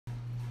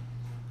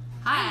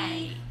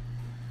Hi.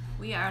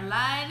 We are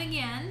live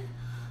again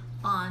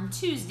on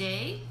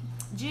Tuesday,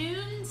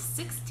 June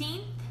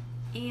 16th,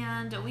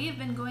 and we have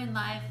been going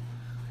live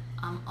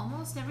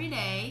almost every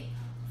day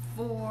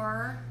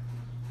for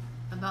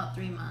about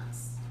 3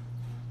 months.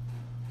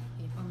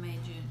 April, May,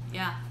 June.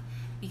 Yeah,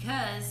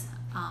 because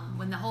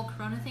when the whole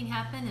Corona thing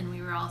happened and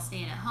we were all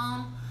staying at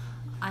home,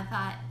 I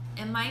thought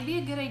it might be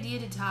a good idea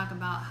to talk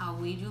about how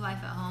we do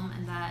life at home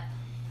and that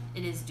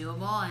it is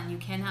doable and you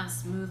can have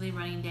smoothly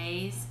running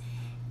days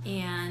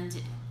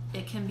and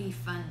it can be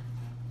fun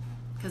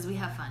because we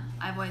have fun.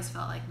 I've always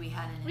felt like we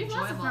had an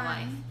enjoyable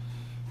life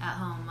at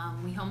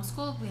home. We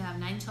homeschooled. We have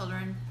 9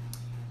 children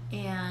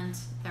and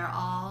they're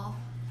all,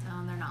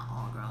 they're not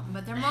all grown,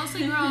 but they're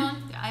mostly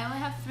grown. I only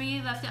have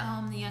 3 left at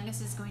home. The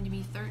youngest is going to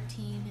be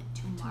 13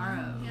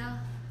 tomorrow. Yeah.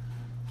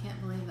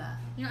 Can't believe that.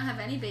 You don't have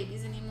any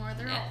babies anymore.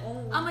 They're all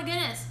old. Oh my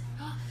goodness.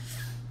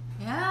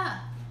 Yeah.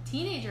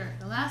 Teenager.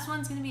 The last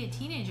one's going to be a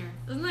teenager.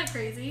 Isn't that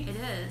crazy? It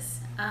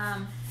is.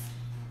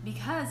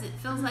 Because it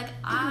feels like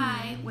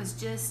I was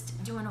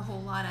just doing a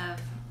whole lot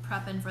of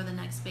prepping for the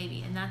next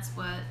baby, and that's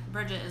what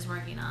Bridget is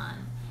working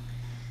on.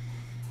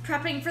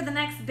 Prepping for the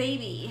next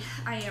baby.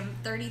 I am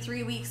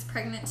 33 weeks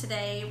pregnant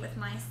today with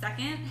my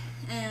second,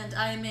 and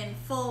I'm in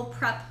full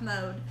prep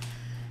mode.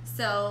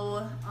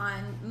 So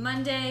on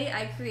Monday,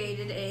 I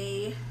created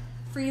a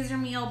freezer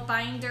meal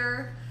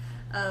binder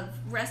of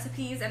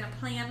recipes and a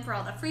plan for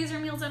all the freezer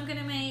meals I'm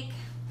gonna make.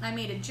 I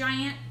made a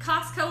giant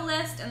Costco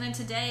list, and then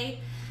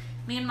today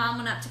me and Mom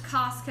went up to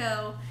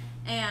Costco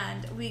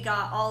and we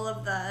got all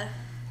of the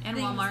And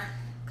things, Walmart.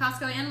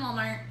 Costco and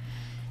Walmart,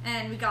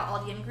 and we got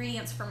all the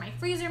ingredients for my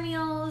freezer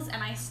meals,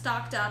 and I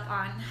stocked up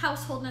on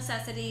household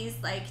necessities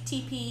like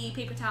TP,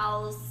 paper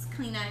towels,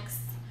 Kleenex,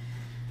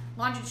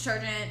 laundry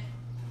detergent,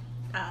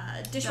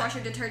 dishwasher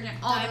detergent,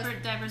 all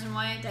Diapers and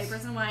wipes.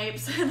 diapers and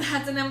wipes.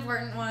 That's an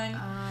important one.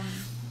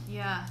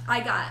 Yeah.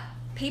 I got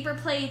paper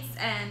plates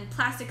and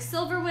plastic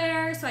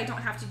silverware so I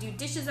don't have to do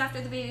dishes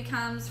after the baby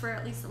comes for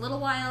at least a little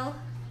while.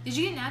 Did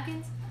you get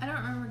napkins? I don't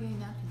remember getting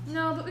napkins.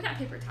 No, but we got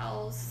paper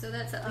towels, so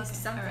that's at least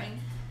something. Right.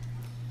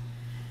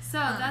 So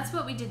that's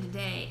what we did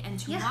today, and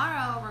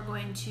tomorrow we're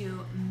going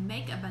to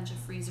make a bunch of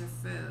freezer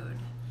food.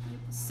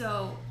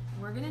 So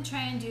we're going to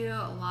try and do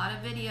a lot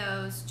of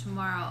videos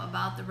tomorrow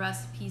about the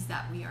recipes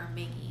that we are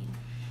making.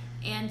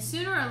 And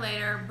sooner or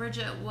later,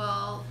 Bridget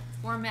will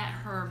format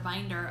her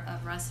binder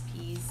of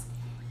recipes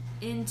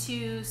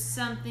into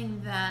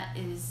something that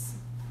is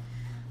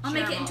I'll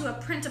make it into a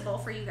printable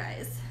for you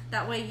guys.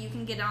 That way you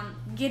can get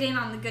in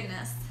on the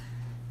goodness.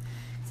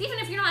 So even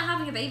if you're not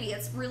having a baby,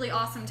 it's really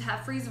awesome to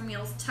have freezer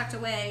meals tucked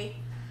away.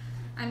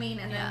 I mean,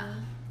 and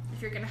then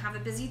if you're gonna have a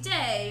busy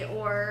day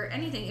or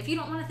anything, if you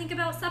don't want to think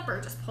about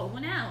supper, just pull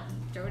one out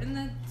and throw it in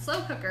the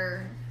slow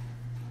cooker.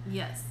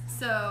 Yes.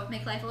 So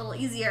Make life a little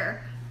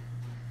easier.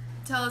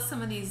 tell us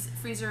some of these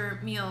freezer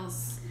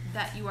meals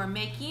that you are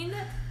making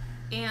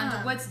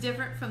and what's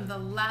different from the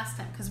last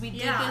time, because we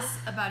did this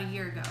about a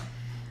year ago.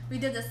 We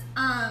did this.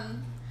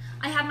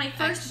 I had my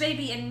first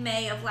baby in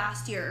May of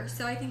last year,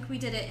 so I think we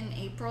did it in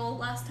April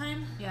last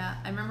time. Yeah,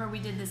 I remember we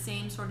did the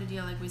same sort of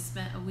deal. Like we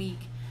spent a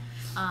week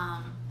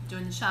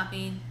doing the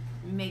shopping,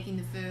 making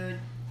the food,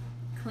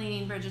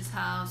 cleaning Bridget's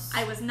house.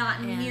 I was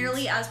not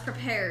nearly as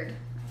prepared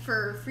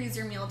for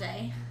freezer meal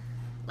day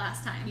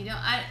last time. You know,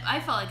 I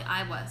felt like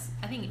I was.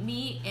 I think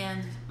me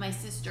and my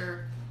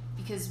sister,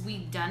 because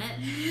we'd done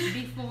it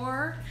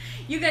before.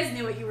 You guys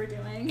knew what you were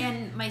doing.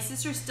 And my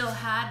sister still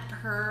had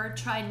her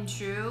tried and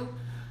true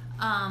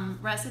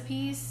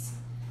recipes.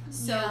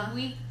 So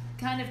we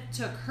kind of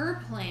took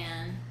her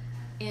plan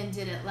and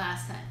did it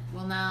last time.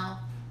 Well, now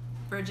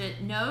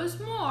Bridget knows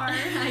more.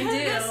 I do.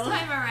 This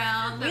time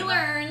around. We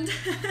learned.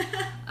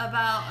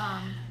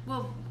 About,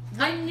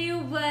 I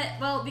knew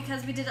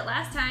because we did it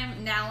last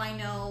time, now I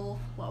know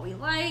what we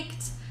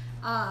liked.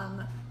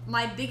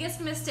 My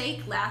biggest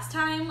mistake last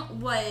time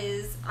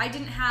was I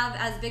didn't have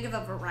as big of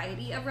a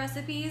variety of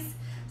recipes.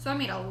 So I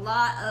made a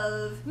lot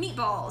of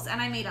meatballs and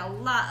I made a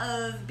lot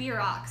of beer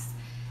rocks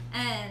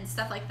and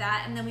stuff like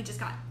that. And then we just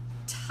got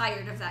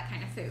tired of that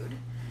kind of food.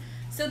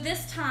 So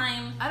this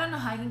time... I don't know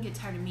how I can get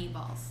tired of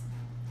meatballs.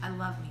 I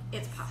love meatballs.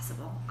 It's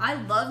possible. I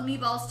love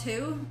meatballs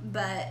too,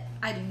 but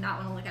I do not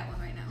want to look at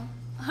one right now.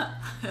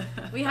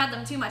 We had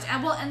them too much.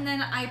 And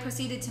then I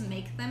proceeded to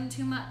make them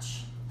too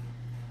much.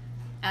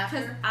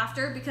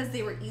 After, because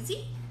they were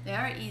easy. They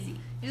are easy.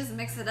 You just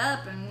mix it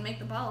up and make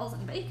the balls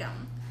and bake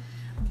them.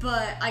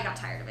 But I got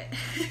tired of it.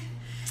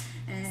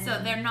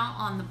 So they're not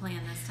on the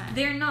plan this time.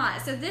 They're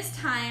not. So this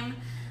time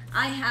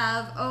I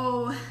have,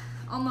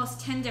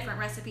 almost 10 different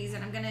recipes,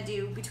 and I'm going to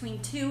do between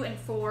 2 and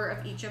 4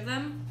 of each of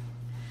them.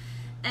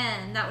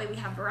 And that way we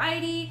have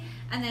variety.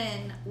 And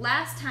then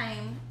last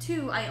time,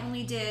 too, I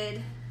only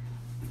did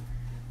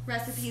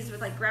recipes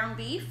with like ground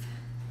beef.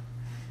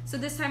 So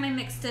this time I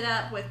mixed it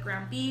up with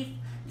ground beef,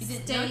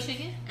 steak, no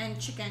chicken? And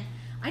chicken.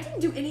 I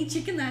didn't do any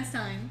chicken last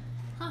time.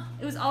 Huh.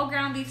 It was all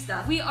ground beef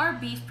stuff. We are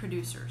beef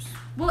producers.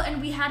 Well,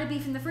 and we had a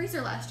beef in the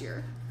freezer last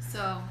year.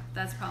 So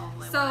that's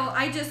probably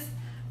why.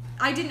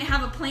 I didn't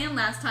have a plan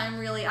last time,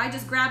 really. I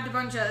just grabbed a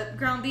bunch of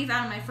ground beef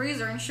out of my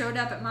freezer and showed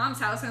up at Mom's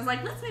house and was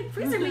like, let's make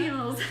freezer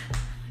meals.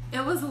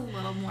 It was a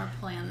little more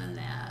planned than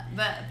that,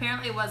 but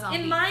apparently it was on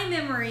In beef. my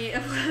memory,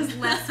 it was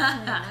less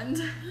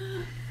planned.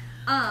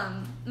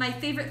 My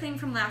favorite thing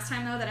from last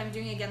time, though, that I'm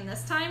doing again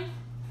this time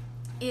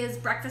is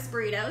breakfast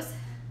burritos.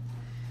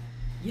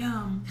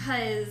 Yum.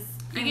 Because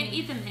You can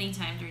eat them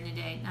anytime during the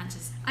day, not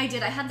just... I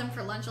did. I had them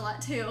for lunch a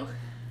lot, too.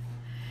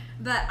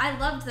 But I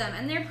loved them,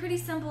 and they're pretty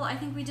simple. I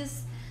think we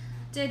just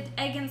did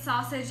egg and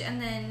sausage,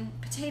 and then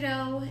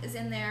potato is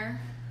in there.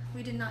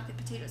 We did not get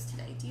potatoes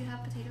today. Do you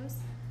have potatoes?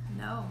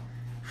 No.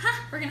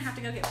 Ha! We're going to have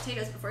to go get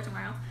potatoes before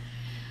tomorrow.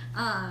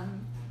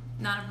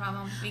 Not a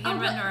problem. We can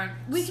run to our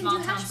small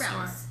town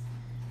store.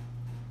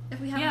 If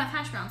we have enough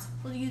hash browns,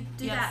 will you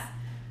do that?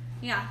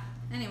 Yeah.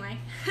 Anyway.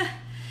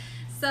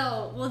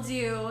 So we'll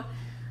do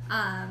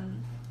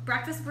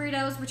breakfast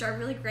burritos, which are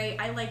really great.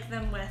 I like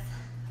them with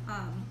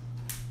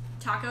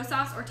taco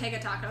sauce, Ortega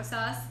taco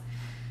sauce.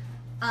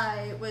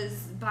 I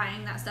was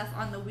buying that stuff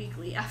on the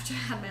weekly after I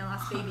had my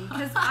last baby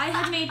because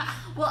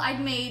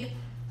I'd made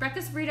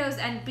breakfast burritos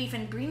and beef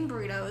and green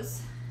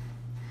burritos,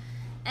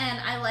 and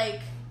I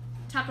like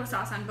taco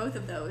sauce on both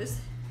of those.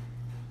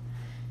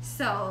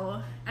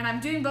 So, and I'm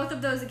doing both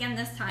of those again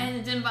this time. And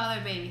it didn't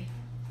bother baby?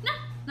 No,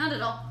 not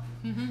at all.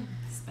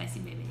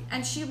 Spicy baby.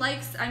 And she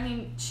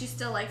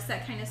still likes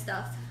that kind of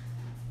stuff.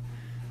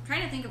 I'm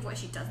trying to think of what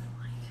she doesn't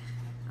like.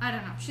 I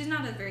don't know. She's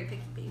not a very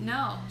picky baby.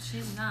 No,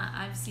 she's not.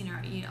 I've seen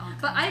her eat all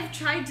kinds. But I've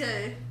tried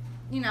to,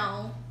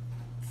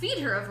 feed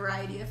her a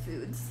variety of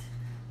foods.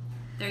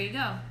 There you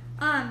go.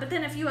 But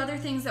then a few other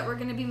things that we're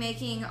going to be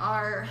making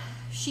are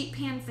sheet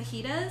pan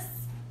fajitas,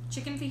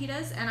 chicken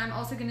fajitas, and I'm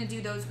also going to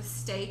do those with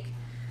steak.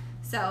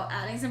 So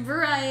adding some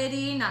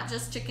variety, not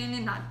just chicken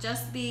and not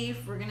just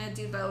beef. We're going to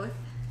do both.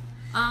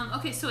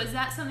 Okay, so is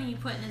that something you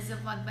put in a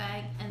Ziploc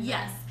bag? And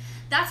Yes.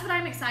 That's what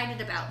I'm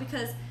excited about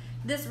because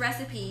this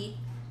recipe,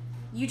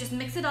 you just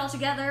mix it all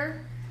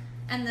together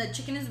and the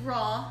chicken is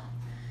raw,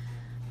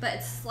 but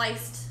it's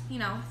sliced,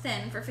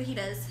 thin for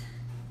fajitas.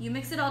 You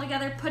mix it all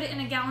together, put it in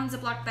a gallon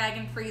Ziploc bag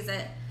and freeze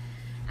it.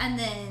 And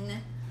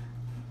then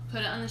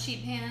put it on the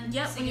sheet pan?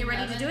 Yep, when you're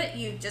ready to do it,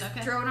 you just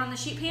throw it on the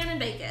sheet pan and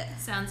bake it.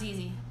 Sounds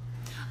easy.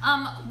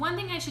 One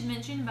thing I should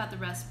mention about the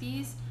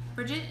recipes,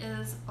 Bridget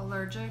is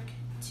allergic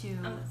to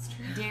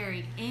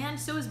dairy, and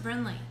so is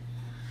Brinley.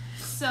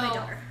 So my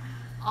daughter.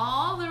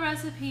 All the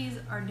recipes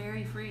are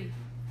dairy free.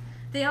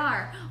 They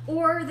are.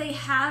 Or they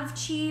have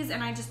cheese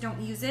and I just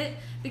don't use it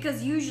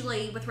because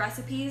usually with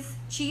recipes,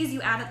 cheese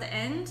you add at the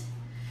end.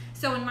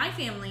 So in my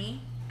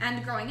family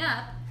and growing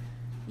up,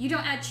 you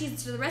don't add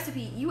cheese to the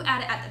recipe, you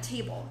add it at the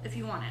table if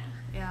you want it.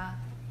 Yeah.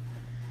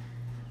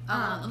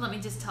 Let me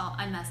just tell,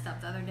 I messed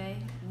up the other day.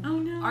 Oh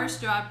no.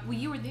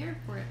 You were there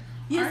for it.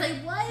 Yes,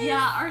 I was.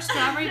 Yeah, our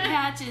strawberry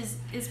patch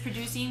is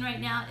producing right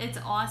now. It's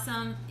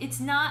awesome. It's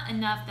not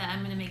enough that I'm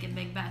going to make a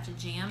big batch of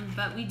jam,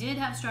 but we did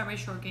have strawberry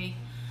shortcake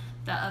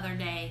the other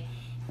day,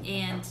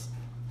 and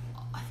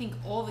I think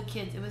all the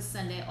kids, it was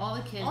Sunday, all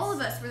the kids. All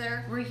of us were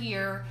there. Were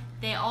here.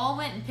 They all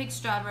went and picked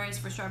strawberries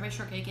for strawberry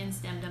shortcake and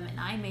stemmed them, and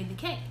I made the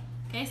cake.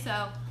 Okay,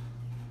 so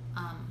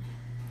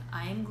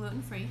I am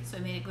gluten-free, so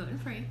I made it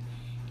gluten-free,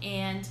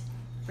 and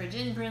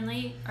Bridget and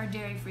Brinley are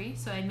dairy-free,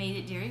 so I made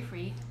it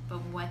dairy-free.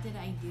 But what did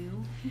I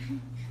do?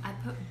 I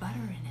put butter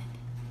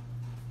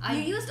in it.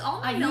 You used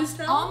almond milk. I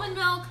used almond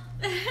milk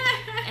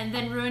and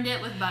then ruined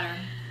it with butter.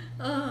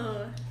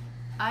 Oh.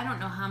 I don't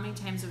know how many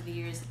times over the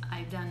years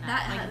I've done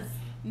that.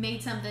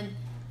 Made something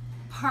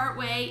part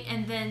way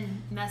and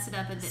then mess it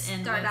up at the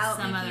end with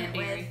some other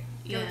dairy.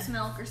 Goat's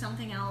milk or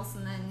something else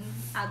and then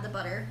add the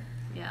butter.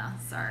 Yeah,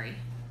 sorry.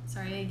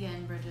 Sorry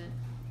again, Bridget.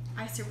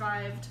 I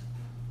survived.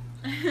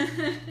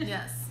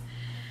 Yes.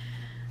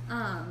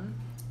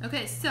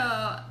 Okay,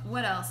 so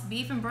what else?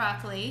 Beef and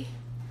broccoli.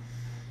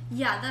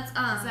 Yeah, that's is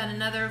that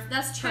another?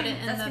 That's Chinese.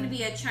 That's going to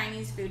be a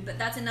Chinese food, but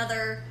that's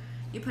another.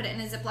 You put it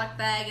in a Ziploc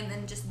bag and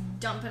then just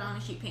dump it on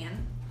a sheet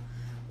pan,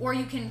 or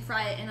you can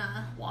fry it in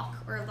a wok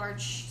or a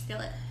large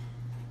skillet.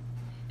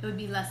 It would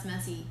be less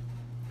messy.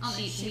 On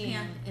the sheet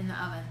pan in the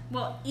oven.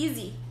 Well,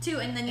 easy too,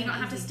 and then you don't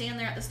have to stand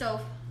there at the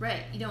stove.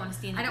 Right, you don't want to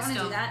stand at the stove. I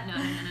don't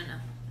want to do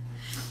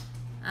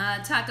that.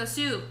 No. Taco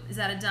soup. Is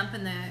that a dump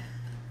in the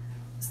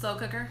slow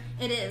cooker?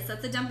 It is.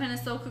 That's a dump in a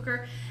slow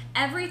cooker.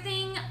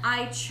 Everything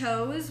I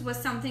chose was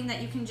something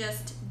that you can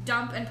just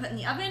dump and put in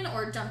the oven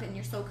or dump in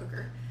your slow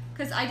cooker.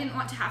 Because I didn't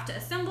want to have to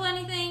assemble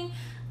anything.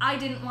 I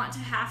didn't want to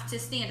have to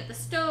stand at the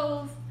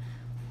stove.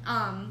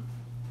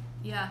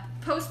 Yeah.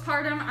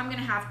 Postpartum, I'm going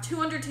to have 2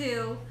 under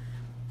 2.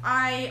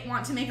 I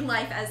want to make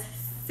life as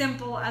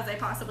simple as I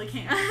possibly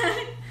can.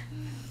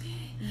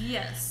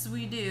 Yes,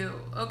 we do.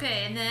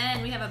 Okay, and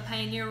then we have a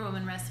Pioneer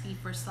Woman recipe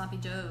for Sloppy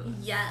Joe.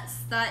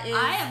 Yes, that is.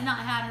 I have not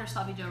had her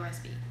Sloppy Joe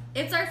recipe.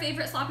 It's our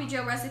favorite Sloppy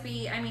Joe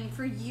recipe. I mean,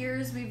 for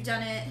years we've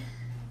done it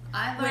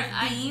with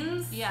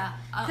beans. Yeah.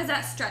 Because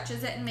that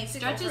stretches it and makes it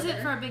go further. Stretches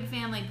it for a big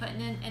family,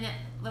 putting in it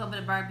a little bit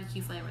of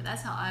barbecue flavor.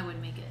 That's how I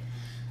would make it.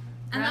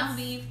 And ground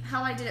beef,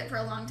 how I did it for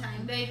a long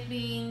time. Baked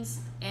beans,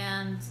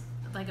 and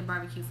like a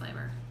barbecue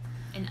flavor.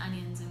 And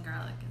onions and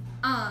garlic.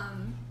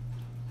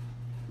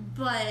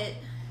 But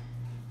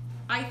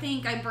I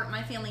think I burnt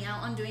my family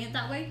out on doing it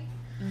that way.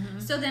 Mm-hmm.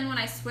 So then when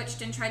I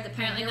switched and tried the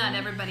Apparently Pioneer not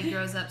everybody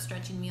grows up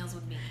stretching meals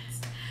with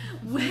beans.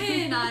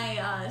 when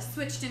I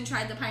switched and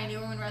tried the Pioneer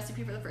Woman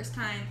recipe for the first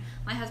time,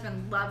 my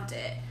husband loved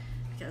it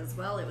because,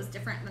 well, it was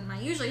different than my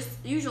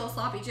usual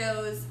sloppy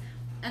joes.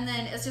 And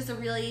then it's just a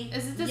really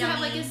Does it have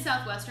like a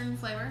southwestern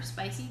flavor?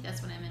 Spicy?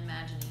 That's what I'm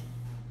imagining.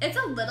 It's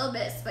a little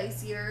bit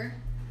spicier.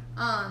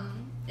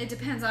 It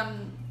depends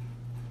on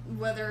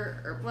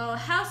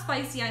how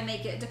spicy I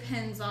make it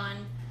depends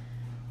on,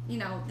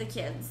 the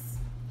kids.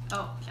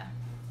 Oh, yeah.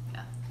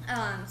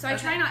 So I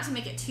try not to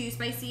make it too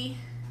spicy.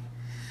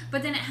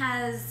 But then it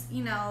has,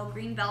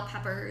 green bell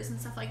peppers and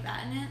stuff like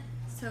that in it.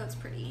 So it's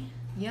pretty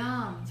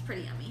Yum. It's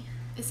pretty yummy.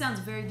 It sounds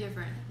very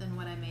different than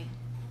what I made.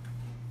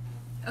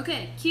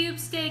 Okay, cube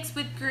steaks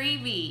with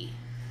gravy.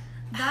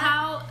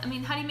 How do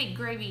you make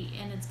gravy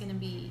and it's gonna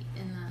be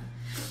in the?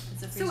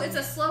 So it's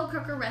a slow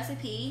cooker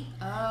recipe.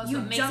 Oh, so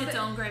it makes its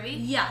own gravy.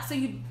 Yeah, so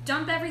you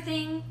dump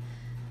everything,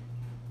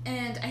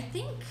 and I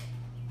think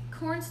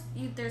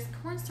there's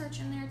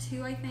cornstarch in there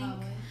too. I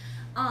think.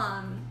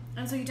 Probably.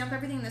 And so you dump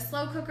everything in the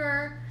slow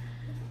cooker,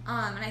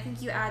 and I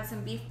think you add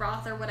some beef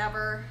broth or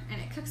whatever, and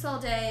it cooks all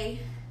day.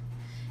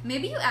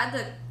 Maybe you add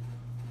the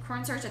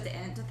cornstarch at the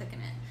end to thicken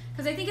it.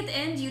 Because I think at the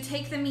end you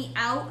take the meat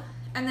out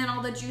and then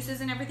all the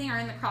juices and everything are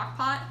in the crock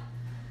pot.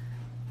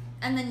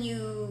 And then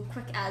you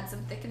quick add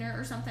some thickener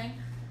or something.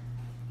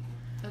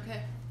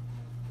 Okay.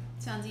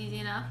 Sounds easy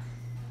enough.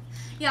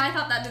 Yeah, I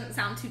thought that didn't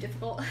sound too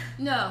difficult.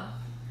 No,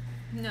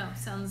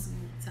 sounds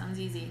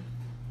easy.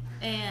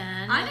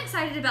 And I'm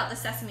excited about the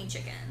sesame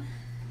chicken.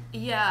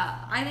 Yeah.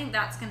 I think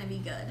that's going to be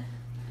good.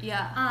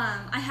 Yeah.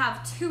 I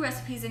have 2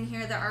 recipes in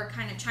here that are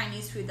kind of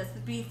Chinese food. That's the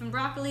beef and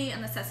broccoli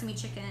and the sesame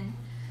chicken.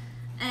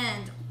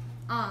 And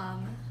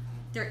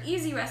they're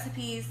easy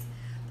recipes,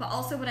 but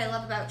also what I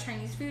love about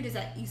Chinese food is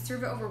that you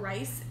serve it over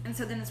rice, and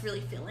so then it's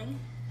really filling.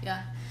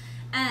 Yeah.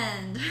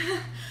 And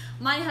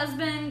my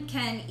husband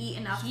can eat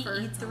enough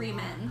for 3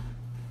 men.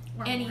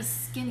 And he's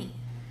skinny.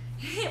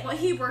 Well,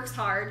 he works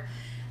hard.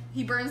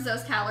 He burns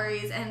those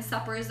calories, and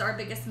supper is our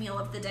biggest meal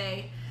of the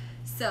day,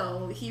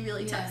 so he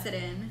really tucks it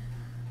in.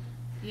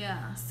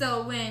 Yeah.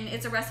 So when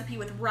it's a recipe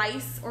with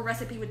rice or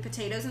recipe with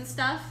potatoes and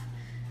stuff,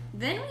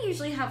 then we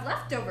usually have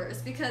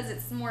leftovers because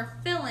it's more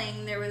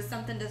filling. There was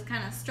something to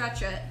kind of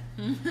stretch it.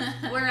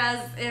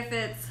 Whereas if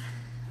it's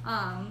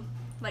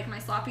like my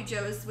sloppy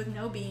joes with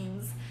no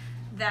beans,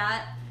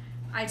 that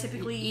I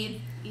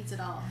typically eats it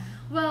all.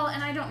 Well,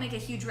 and I don't make a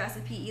huge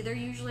recipe either.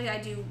 Usually I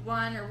do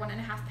 1 or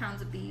 1.5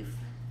 pounds of beef,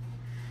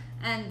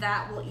 and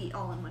that will eat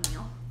all in one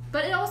meal.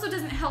 But it also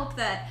doesn't help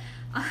that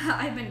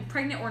I've been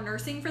pregnant or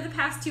nursing for the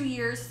past 2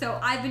 years, so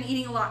I've been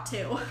eating a lot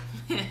too.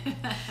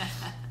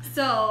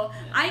 So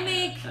I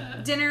make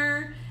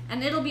dinner,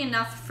 and it'll be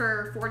enough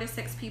for 4 to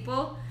 6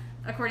 people,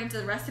 according to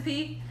the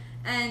recipe.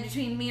 And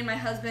between me and my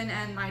husband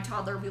and my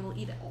toddler, we will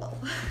eat it all.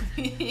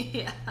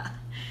 Yeah.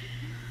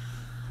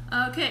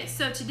 Okay,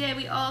 so today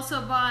we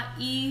also bought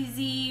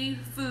easy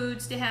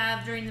foods to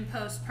have during the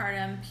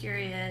postpartum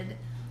period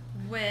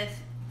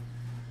with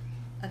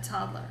a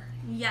toddler.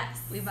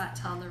 Yes. We bought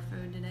toddler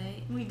food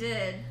today. We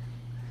did.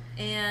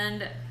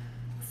 And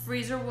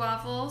freezer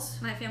waffles.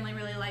 My family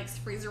really likes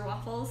freezer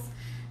waffles.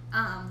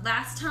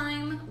 Last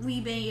time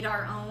we made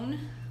our own.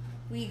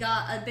 We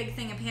got a big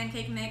thing of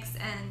pancake mix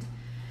and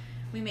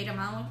we made our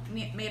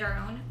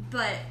own.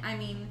 But I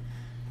mean,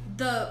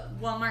 the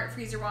Walmart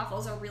freezer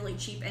waffles are really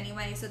cheap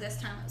anyway. So this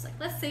time I was like,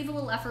 let's save a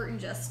little effort and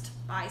just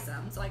buy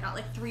some. So I got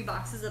like 3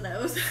 boxes of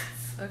those.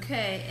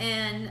 Okay,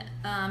 and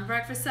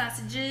breakfast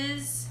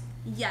sausages.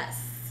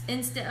 Yes.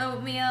 Instant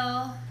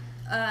oatmeal,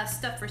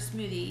 stuff for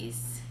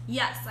smoothies.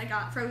 Yes, I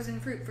got frozen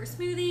fruit for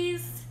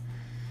smoothies.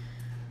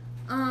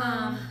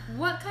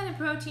 What kind of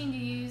protein do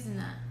you use in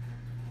that?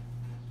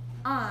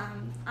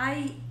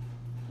 I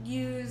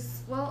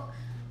use,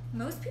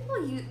 most people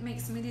make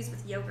smoothies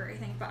with yogurt, I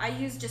think, but I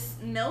use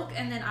just milk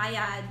and then I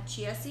add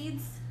chia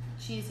seeds.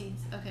 Chia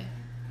seeds, okay.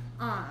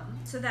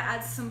 So that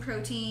adds some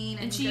protein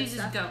and she good uses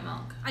stuff. goat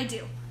milk. I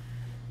do.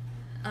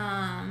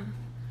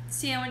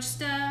 Sandwich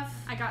stuff.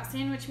 I got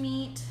sandwich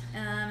meat.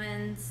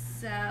 And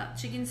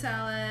chicken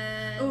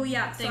salad. Oh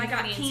yeah, so I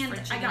got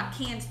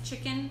canned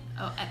chicken.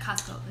 Oh, at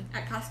Costco.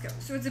 At Costco.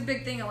 So it's a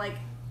big thing of like,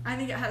 I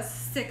think it has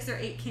 6 or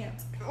 8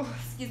 cans. Oh,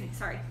 excuse me,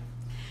 sorry.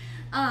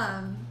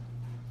 And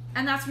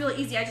that's really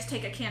easy. I just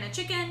take a can of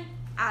chicken,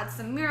 add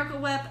some Miracle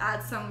Whip,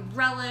 add some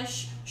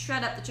relish,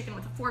 shred up the chicken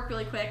with a fork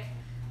really quick.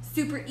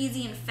 Super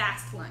easy and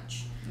fast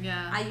lunch.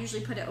 Yeah. I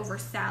usually put it over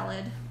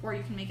salad, or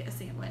you can make it a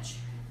sandwich.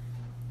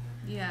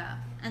 Yeah.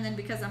 And then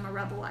because I'm a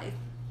rebel, I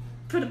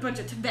put a bunch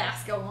of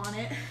Tabasco on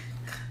it.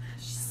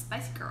 She's a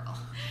spicy girl.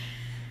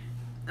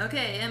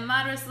 Okay, and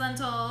Madras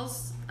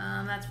lentils.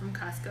 That's from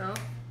Costco.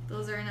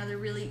 Those are another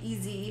really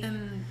easy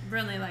and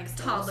Brinley likes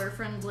those. Toddler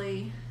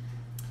friendly.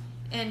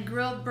 And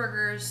grilled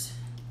burgers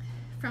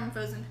from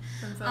frozen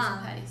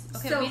patties.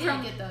 Okay, so we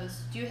didn't get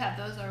those. Do you have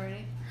those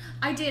already?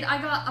 I did. I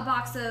got the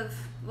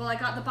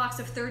box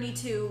of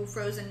 32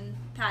 frozen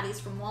patties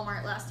from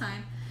Walmart last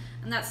time,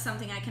 and that's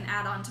something I can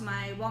add on to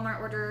my Walmart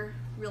order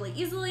really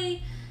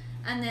easily.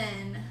 And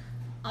then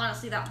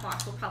honestly, that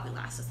box will probably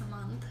last us a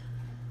month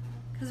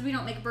because we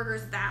don't make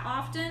burgers that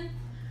often,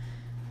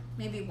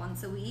 maybe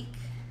once a week.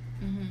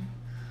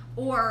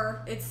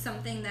 Or it's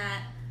something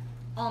that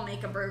I'll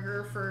make a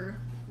burger for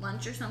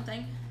lunch or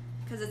something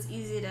because it's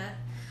easy to.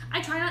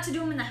 I try not to do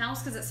them in the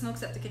house because it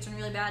smokes up the kitchen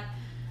really bad.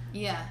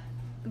 Yeah.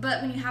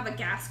 But when you have a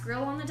gas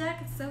grill on the deck,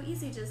 it's so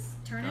easy.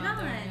 Just turn it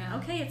on. Yeah.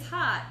 Okay, it's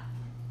hot.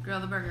 Grill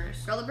the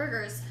burgers. Grill the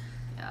burgers.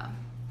 Yeah.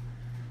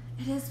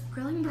 It is.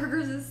 Grilling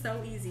burgers is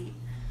so easy.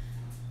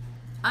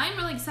 I'm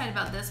really excited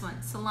about this one.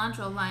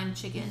 Cilantro lime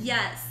chicken.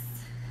 Yes.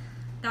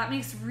 That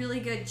makes really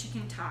good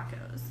chicken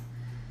tacos.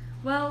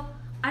 Well,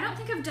 I don't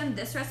think I've done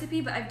this recipe,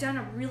 but I've done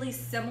a really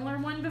similar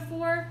one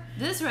before.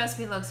 This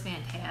recipe looks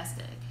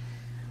fantastic.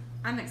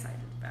 I'm excited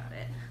about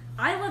it.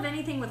 I love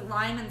anything with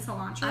lime and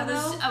cilantro, I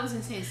was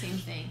going to say the same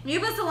thing. You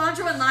put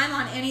cilantro and lime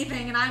on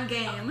anything, and I'm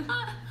game.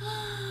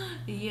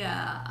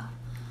 Yeah.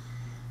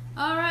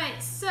 All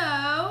right,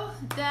 so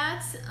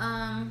that's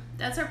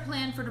our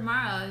plan for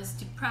tomorrow is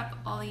to prep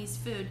all these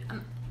food.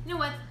 You know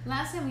what?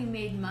 Last time we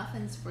made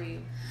muffins for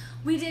you.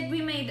 We did.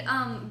 We made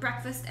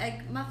breakfast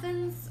egg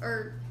muffins,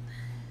 or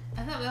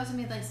I thought we also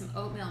made like some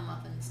oatmeal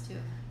muffins too.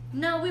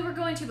 no, we were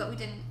going to, but we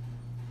didn't,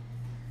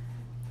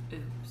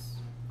 Oops.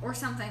 or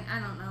something. I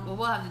don't know. Well,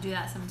 we'll have to do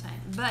that sometime.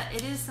 But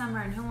it is summer,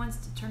 and who wants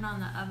to turn on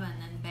the oven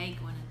and bake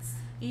when it's...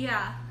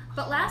 Yeah,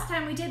 but last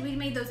time we did, we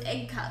made those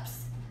egg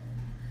cups.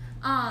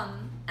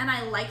 And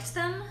I liked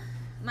them.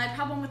 My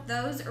problem with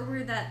those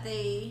were that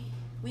we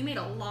made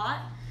a lot,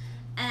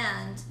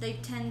 and they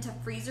tend to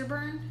freezer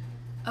burn.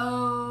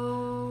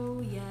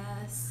 Oh,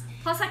 yes.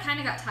 Plus, I kind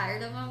of got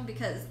tired of them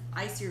because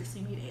I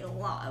seriously made a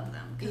lot of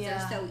them because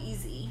Yeah. they're so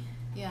easy.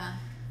 Yeah.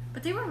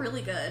 But they were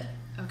really good.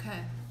 Okay.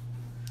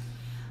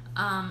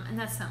 And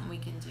that's something we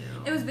can do.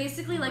 It was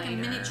basically like a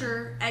later.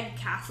 miniature egg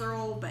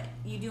casserole, but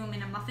you do them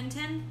in a muffin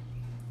tin.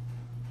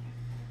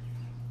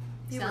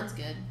 Sounds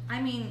good.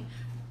 I mean,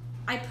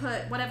 I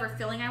put whatever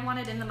filling I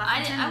wanted in the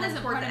muffin tin and then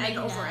wasn't poured part the of egg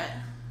making over that. it.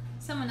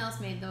 Someone else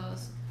made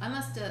those. I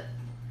must have...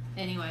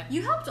 Anyway.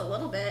 You helped a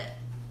little bit.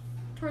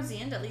 Towards the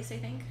end, at least, I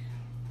think.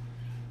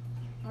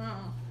 Oh.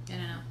 I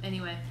don't know.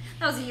 Anyway.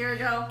 That was a year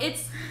ago.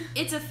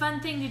 It's a fun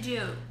thing to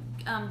do.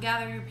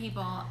 Gather your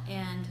people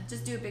and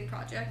Just do a big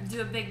project.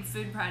 do a big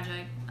food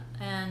project.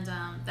 And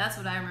that's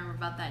what I remember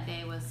about that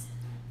day was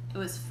it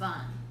was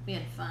fun. We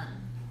had fun.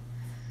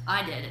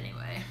 I did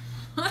anyway.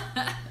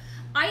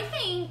 I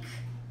think,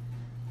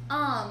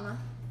 my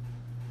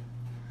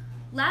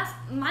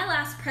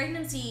last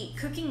pregnancy,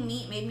 cooking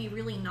meat made me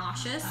really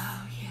nauseous.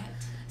 Oh, yeah.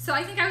 So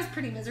I think I was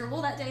pretty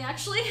miserable that day,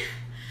 actually.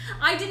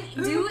 I didn't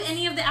do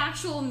any of the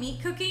actual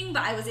meat cooking,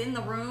 but I was in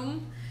the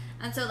room.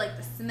 And so, like,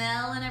 the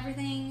smell and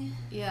everything.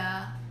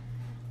 Yeah.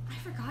 I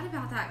forgot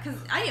about that because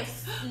I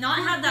have not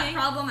had that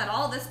problem at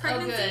all this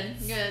pregnancy.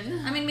 Oh,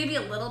 good. I mean, maybe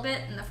a little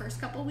bit in the first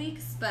couple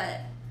weeks,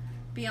 but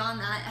beyond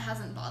that, it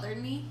hasn't bothered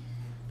me.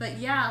 But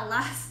yeah,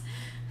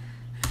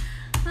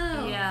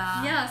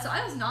 yeah, so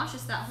I was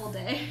nauseous that whole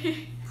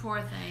day.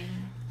 Poor thing.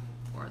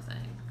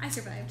 I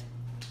survived.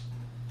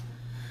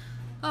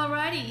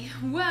 Alrighty.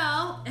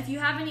 Well, If you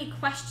have any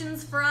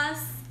questions for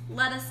us,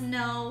 let us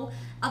know.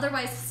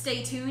 Otherwise,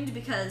 stay tuned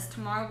because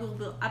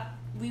tomorrow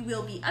we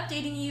will be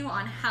updating you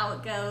on how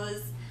it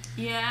goes.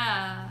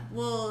 yeah.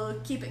 We'll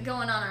keep it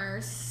going on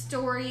our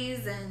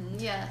stories and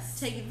Yes.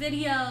 take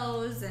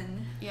videos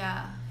and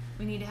Yeah.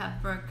 We need to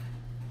have Brooke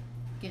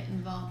get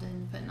involved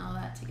in putting all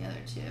that together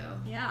too.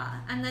 yeah.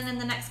 And then in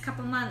the next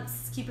couple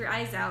months, keep your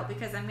eyes out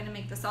because I'm going to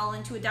make this all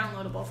into a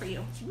downloadable for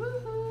you.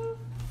 Woohoo!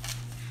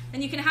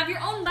 And you can have your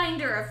own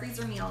binder of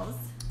freezer meals.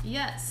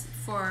 Yes,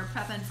 for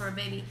prepping for a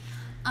baby.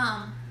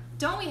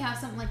 Don't we have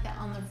something like that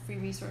on the free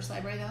resource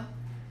library though?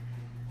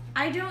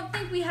 I don't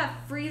think we have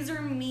freezer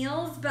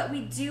meals, but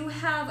we do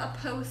have a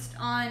post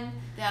on.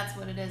 That's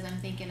what it is I'm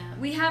thinking of.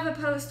 We have a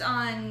post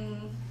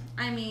on.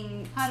 I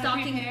mean, How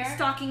to prepare?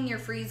 stocking your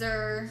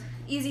freezer.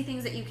 Easy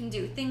things that you can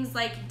do. Things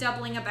like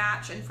doubling a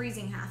batch and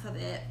freezing half of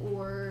it,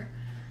 or.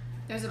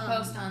 There's a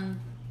post on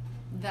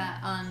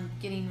that on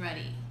getting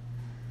ready.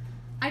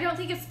 I don't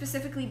think it's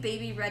specifically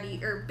baby ready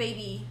or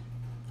baby.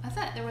 I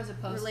thought there was a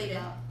post Related.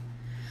 about.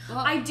 Well,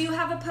 I do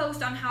have a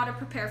post on how to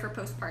prepare for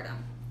postpartum.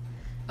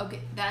 okay,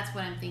 that's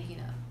what I'm thinking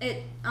of.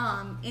 It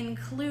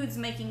includes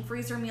making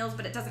freezer meals,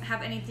 but it doesn't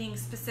have anything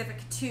specific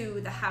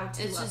to the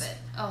how-to It's of just it.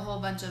 a whole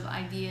bunch of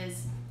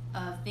ideas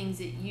of things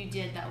that you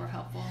did that were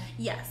helpful.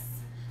 Yes,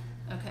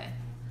 Okay,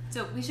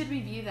 so we should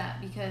review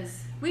that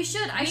because we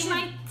should. we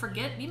might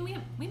forget. We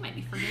might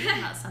be forgetting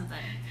about something.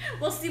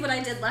 We'll see what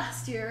I did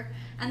last year,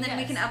 and then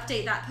we Yes. can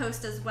update that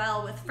post as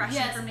well with fresh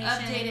Yes, information.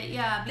 update it.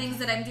 Yeah, Things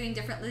that I'm doing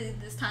differently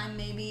this time,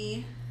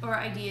 maybe. or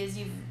ideas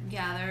you've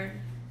gathered.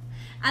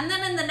 And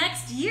then in the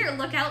next year,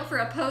 look out for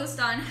a post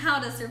on how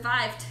to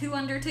survive 2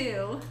 under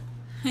 2.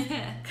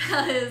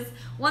 Because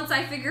once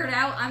I figure it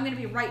out, I'm going to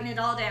be writing it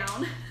all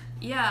down.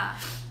 Yeah.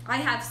 I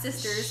have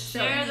sisters, so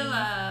Share the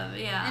love.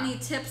 Yeah. any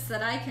tips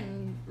that I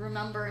can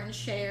remember and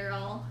share,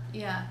 I'll...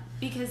 Yeah,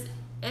 because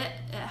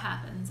it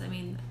happens. I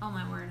mean, oh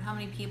my word, how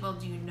many people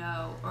do you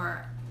know,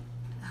 or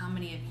how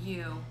many of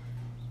you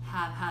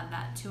have had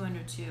that 2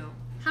 under 2?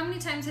 How many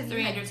times have you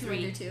had 2 3.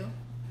 under 2?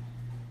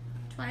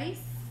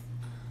 Twice?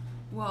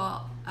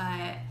 Well,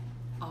 I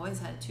always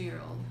had a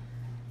 2-year-old.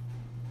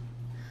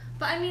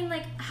 But I mean,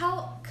 like,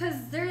 how? Because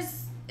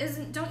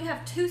don't you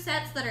have 2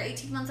 sets that are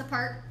 18 months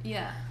apart?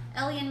 Yeah.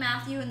 Ellie and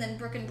Matthew, and then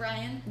Brooke and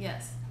Brian.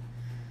 Yes.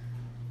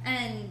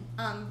 And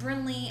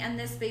Brinley and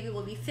this baby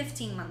will be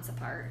 15 months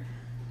apart.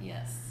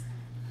 Yes.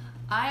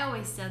 I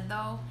always said,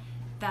 though,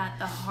 that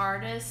the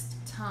hardest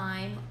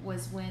time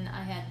was when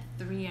I had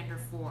 3 under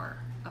 4.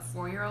 A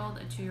 4-year-old,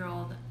 a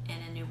 2-year-old, and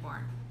a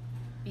newborn.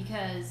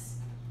 Because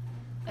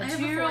I have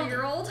a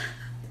 4-year-old.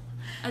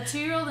 A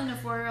 2-year-old and a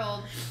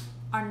 4-year-old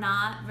are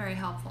not very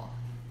helpful.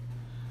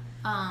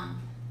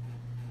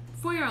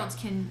 4-year-olds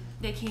can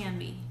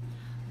be.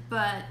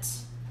 But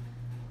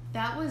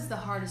that was the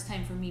hardest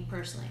time for me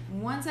personally.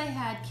 Once I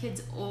had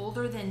kids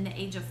older than the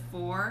age of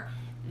 4,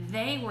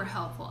 they were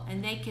helpful,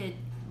 and they could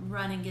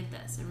run and get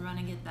this and run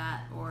and get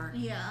that, or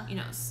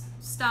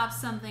stop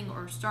something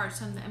or start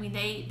something. I mean,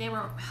 they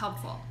were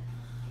helpful.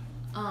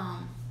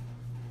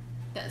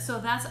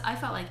 So I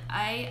felt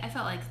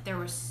like there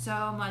was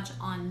so much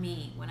on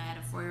me when I had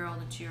a 4-year-old,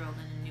 a 2-year-old,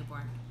 and a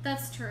newborn.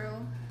 That's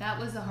true. That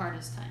was the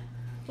hardest time.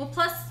 Well,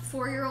 plus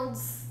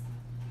 4-year-olds,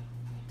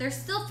 they're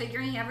still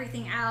figuring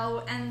everything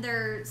out, and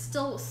they're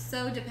still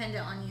so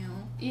dependent on you.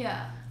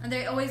 Yeah. And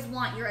they always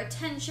want your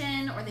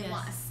attention, or they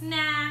want a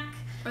snack.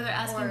 Or they're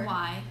asking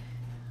why.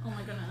 Oh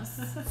my goodness.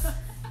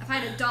 If I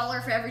had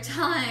 $1 for every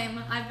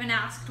time I've been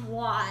asked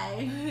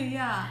why.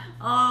 Yeah.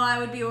 Oh, I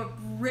would be a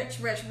rich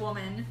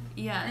woman.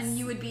 Yes. And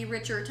you would be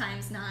richer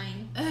times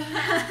 9.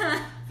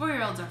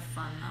 4-year-olds are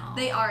fun though.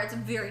 They are. It's a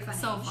very fun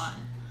So age.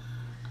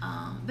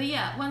 Fun. But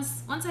yeah,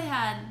 once I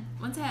had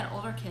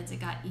older kids, it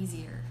got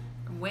easier.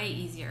 Way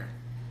easier.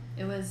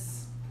 It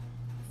was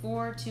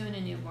 4, 2, and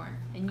a newborn.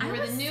 And you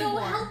were the newborn. I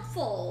was so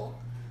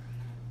helpful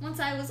once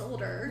I was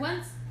older.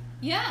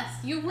 Yes,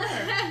 you were.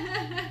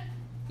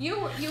 You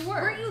were.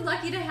 Weren't you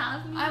lucky to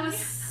have me? I was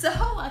so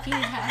lucky to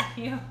have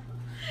you.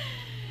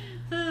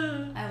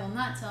 I will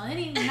not tell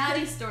any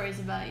naughty stories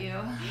about you.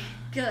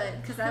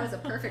 Good, because I was a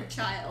perfect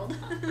child.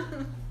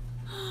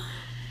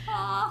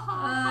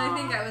 I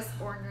think I was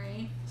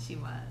ornery. She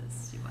was.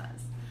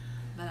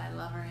 But I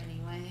love her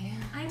anyway.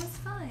 I was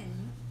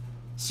fun.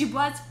 She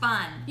was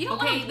fun. You don't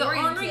want a the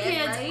boring ornery kid,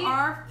 kids right?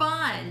 are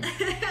fun.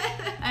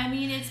 I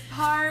mean, it's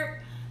part,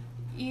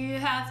 you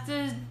have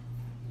to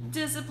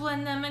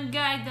discipline them and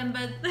guide them,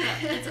 but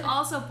it's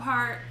also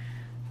part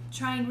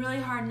trying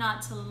really hard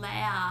not to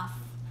laugh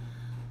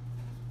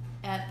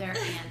at their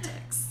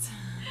antics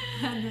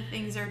and the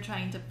things they're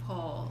trying to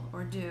pull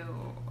or do.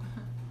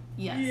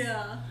 Yes.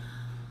 Yeah.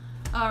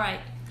 All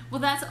right. Well,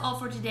 that's all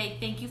for today.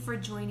 Thank you for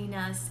joining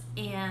us,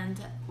 and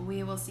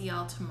we will see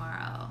y'all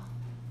tomorrow.